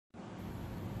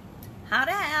How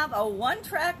to have a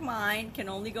one-track mind, can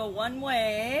only go one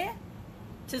way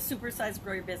to supersize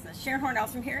grow your business. Sharon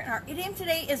Hornhouse here, and our idiom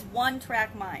today is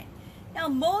one-track mind. Now,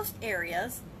 most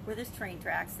areas where there's train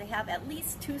tracks, they have at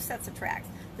least two sets of tracks.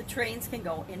 The trains can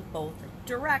go in both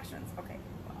directions. Okay,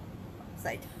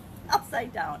 well,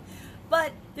 upside down.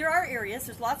 But there are areas,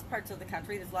 there's lots of parts of the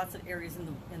country, there's lots of areas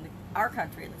in our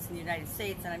country, at least in the United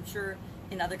States, and I'm sure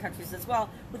in other countries as well,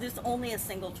 where there's only a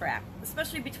single track.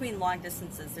 Especially between long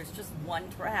distances, there's just one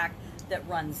track that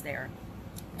runs there.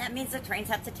 That means the trains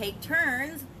have to take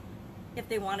turns if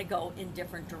they want to go in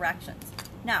different directions.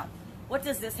 Now, what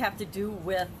does this have to do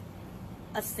with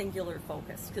a singular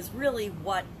focus? Because really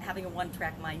what having a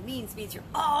one-track mind means you're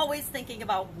always thinking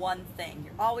about one thing.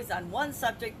 You're always on one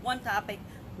subject, one topic,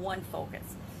 one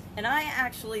focus. And I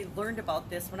actually learned about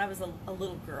this when I was a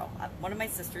little girl. One of my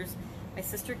sisters, my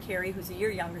sister Carrie, who's a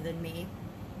year younger than me,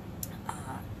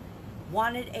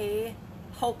 wanted a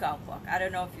poke-out book. I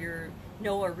don't know if you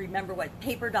know or remember what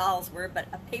paper dolls were, but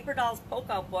a paper doll's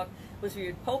poke-out book was where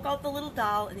you'd poke out the little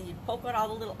doll and then you'd poke out all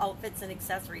the little outfits and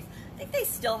accessories. I think they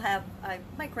still have,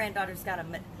 my granddaughter's got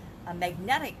a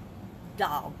magnetic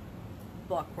doll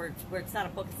book where it's not a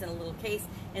book, it's in a little case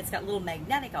and it's got little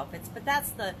magnetic outfits, but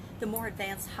that's the more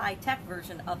advanced high-tech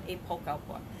version of a poke-out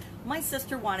book. My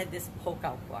sister wanted this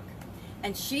poke-out book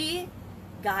and she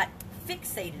got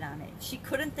fixated on it. She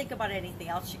couldn't think about anything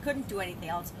else. She couldn't do anything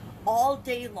else all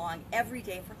day long, every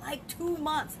day for like 2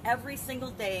 months. Every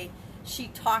single day she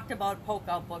talked about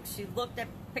poke-out books. She looked at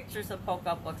pictures of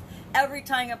poke-out books. Every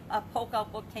time a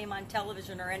poke-out book came on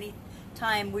television or any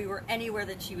time we were anywhere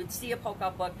that she would see a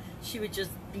poke-out book, she would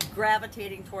just be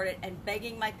gravitating toward it and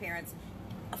begging my parents.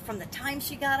 From the time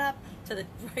she got up to the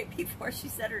right before she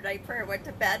said her night prayer, went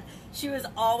to bed, she was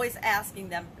always asking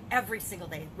them every single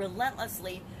day,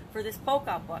 relentlessly, for this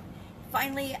poke-out book.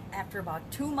 Finally, after about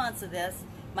 2 months of this,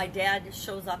 my dad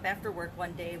shows up after work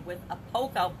one day with a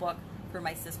poke-out book for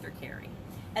my sister Carrie.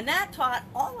 And that taught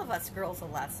all of us girls a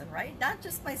lesson, right? Not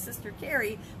just my sister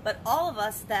Carrie, but all of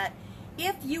us, that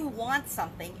if you want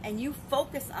something and you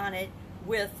focus on it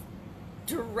with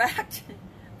direct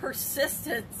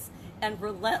persistence and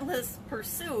relentless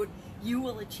pursuit, you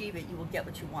will achieve it. You will get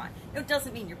what you want. It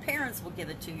doesn't mean your parents will give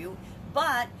it to you,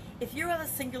 but if you have a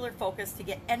singular focus to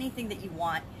get anything that you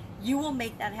want, you will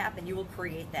make that happen. You will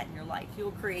create that in your life. You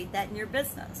will create that in your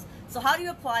business. So how do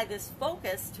you apply this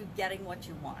focus to getting what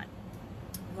you want?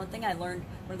 One thing I learned,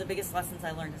 one of the biggest lessons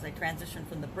I learned as I transitioned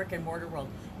from the brick and mortar world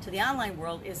to the online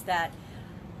world, is that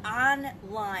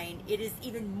online, it is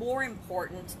even more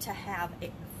important to have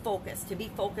a focus, to be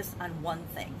focused on one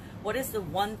thing. What is the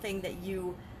one thing that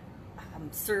you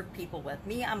serve people with?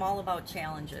 Me, I'm all about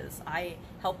challenges. I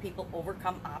help people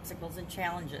overcome obstacles and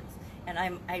challenges, and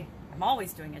I'm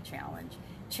always doing a challenge.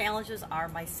 Challenges are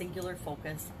my singular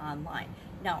focus online.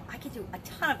 Now, I can do a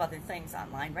ton of other things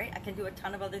online, right? I can do a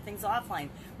ton of other things offline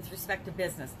with respect to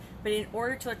business. But in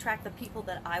order to attract the people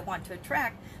that I want to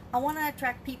attract, I want to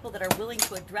attract people that are willing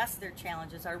to address their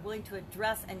challenges, are willing to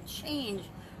address and change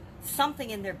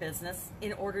something in their business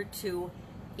in order to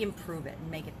improve it and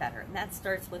make it better. And that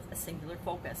starts with a singular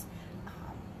focus.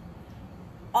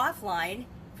 Offline,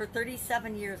 for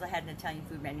 37 years, I had an Italian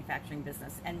food manufacturing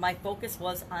business, and my focus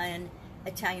was on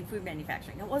Italian food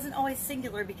manufacturing. It wasn't always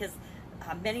singular because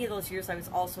many of those years I was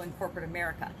also in corporate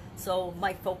America, so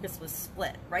my focus was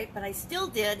split, right? But I still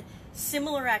did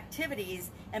similar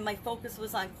activities, and my focus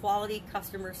was on quality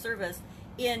customer service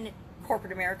in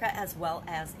corporate America as well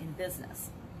as in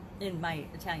business, in my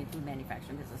Italian food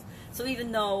manufacturing business. So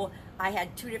even though I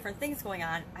had two different things going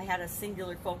on, I had a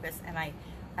singular focus, and I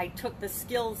took the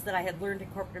skills that I had learned in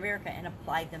corporate America and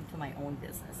applied them to my own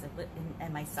business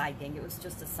and my side gig. It was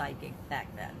just a side gig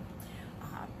back then.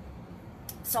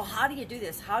 So how do you do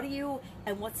this? How do you,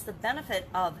 and what's the benefit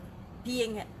of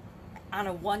being on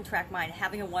a one-track mind,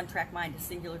 having a one-track mind, a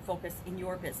singular focus in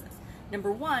your business?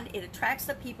 Number one, it attracts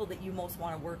the people that you most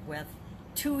want to work with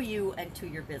to you and to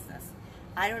your business.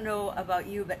 I don't know about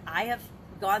you, but I have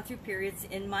gone through periods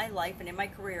in my life and in my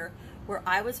career where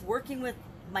I was working with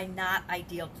my not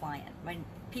ideal client, my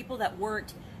people that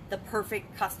weren't the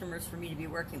perfect customers for me to be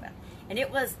working with. And it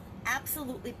was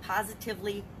absolutely,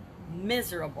 positively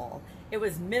miserable. It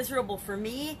was miserable for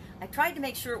me. I tried to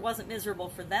make sure it wasn't miserable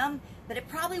for them, but it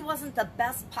probably wasn't the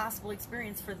best possible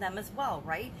experience for them as well,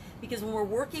 right? Because when we're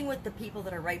working with the people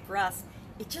that are right for us,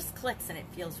 it just clicks and it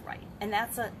feels right. And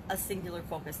that's a singular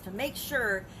focus, to make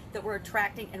sure that we're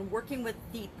attracting and working with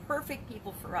the perfect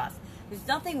people for us. There's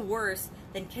nothing worse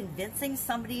than convincing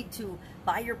somebody to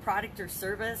buy your product or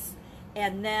service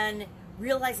and then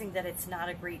realizing that it's not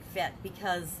a great fit,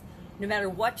 because no matter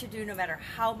what you do, no matter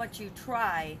how much you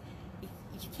try,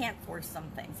 you can't force some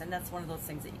things, and that's one of those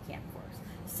things that you can't force.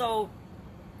 So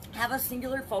have a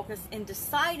singular focus in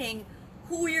deciding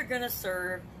who you're going to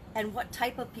serve and what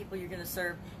type of people you're going to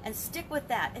serve, and stick with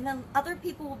that. And then other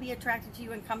people will be attracted to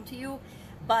you and come to you,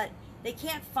 but they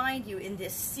can't find you in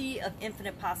this sea of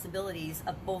infinite possibilities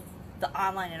of both the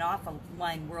online and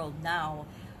offline world now,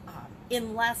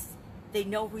 unless they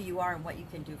know who you are and what you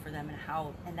can do for them, and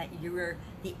how, and that you're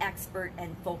the expert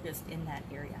and focused in that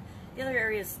area. The other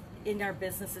areas in our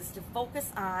business is to focus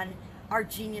on our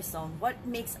genius zone, what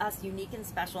makes us unique and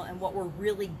special, and what we're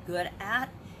really good at.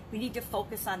 We need to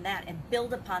focus on that and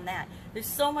build upon that. There's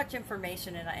so much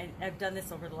information, and I've done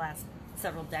this over the last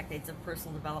several decades of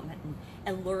personal development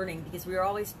and learning, because we are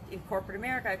always in corporate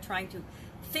America trying to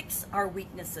fix our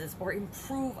weaknesses or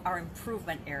improve our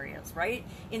improvement areas, right?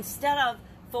 Instead of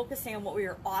focusing on what we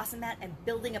are awesome at and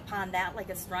building upon that like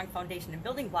a strong foundation and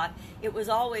building block, it was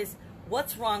always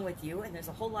what's wrong with you, and there's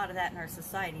a whole lot of that in our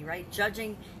society, right?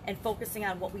 Judging and focusing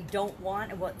on what we don't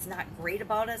want and what's not great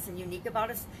about us and unique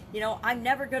about us. You know, I'm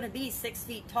never going to be 6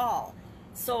 feet tall.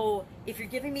 So if you're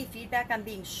giving me feedback on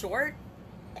being short,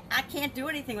 I can't do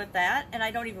anything with that, and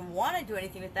I don't even want to do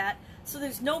anything with that. So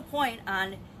there's no point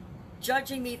on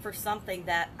judging me for something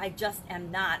that I just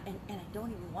am not, and I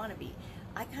don't even want to be.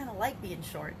 I kind of like being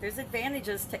short. There's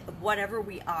advantages to whatever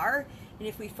we are, and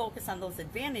if we focus on those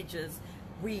advantages,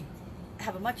 we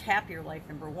have a much happier life,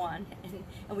 number one,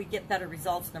 and we get better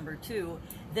results, number two,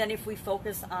 than if we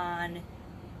focus on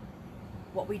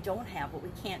what we don't have, what we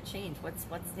can't change, what's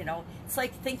you know, it's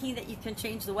like thinking that you can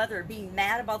change the weather, being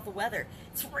mad about the weather.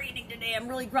 It's raining today, I'm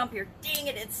really grumpy, or dang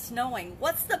it, it's snowing.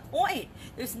 What's the point?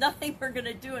 There's nothing we're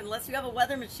gonna do unless you have a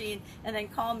weather machine and then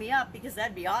call me up, because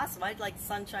that'd be awesome. I'd like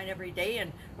sunshine every day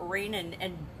and rain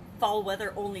and fall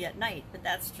weather only at night, but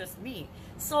that's just me.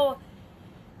 So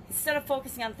instead of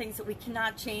focusing on things that we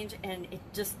cannot change, and it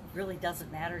just really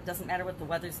doesn't matter. It doesn't matter what the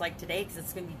weather's like today, because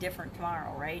it's going to be different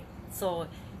tomorrow, right? So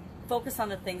focus on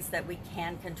the things that we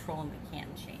can control and we can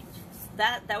change.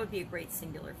 That would be a great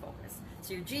singular focus.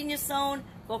 So your genius zone,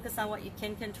 focus on what you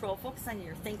can control, focus on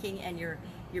your thinking and your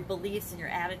beliefs and your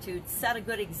attitudes. Set a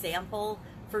good example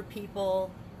for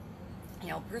people. You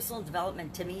know, personal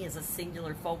development to me is a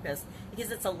singular focus,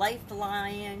 because it's a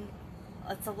lifelong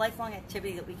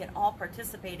activity that we can all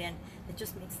participate in, that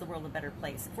just makes the world a better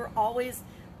place. If we're always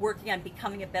working on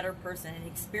becoming a better person and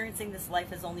experiencing this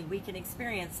life as only we can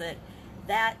experience it,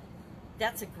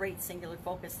 that's a great singular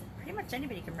focus that pretty much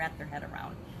anybody can wrap their head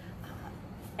around.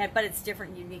 But it's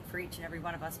different and unique for each and every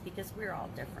one of us, because we're all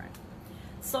different.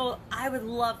 So I would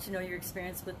love to know your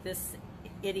experience with this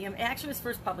idiom. It actually was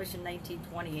first published in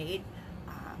 1928.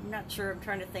 I'm not sure, I'm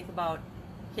trying to think about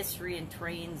history and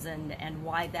trains and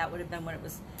why that would have been when it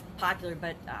was popular,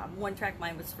 but one-track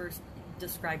mind was first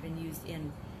described and used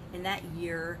in that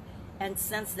year, and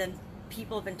since then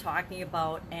people have been talking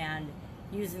about and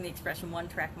using the expression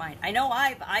one-track mind. I know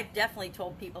I've definitely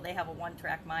told people they have a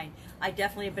one-track mind. I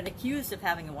definitely have been accused of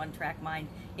having a one-track mind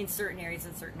in certain areas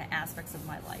and certain aspects of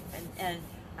my life, and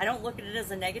I don't look at it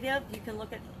as a negative. You can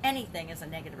look at anything as a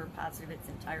negative or positive. It's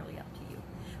entirely up to you.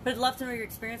 But I'd love to know your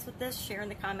experience with this. Share in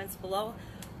the comments below.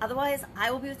 Otherwise, I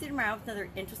will be with you tomorrow with another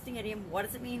interesting idiom. What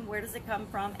does it mean? Where does it come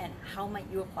from? And how might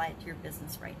you apply it to your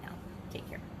business right now? Take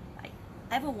care. Bye.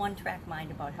 I have a one-track mind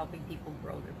about helping people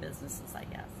grow their businesses, I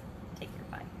guess. Take care.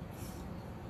 Bye.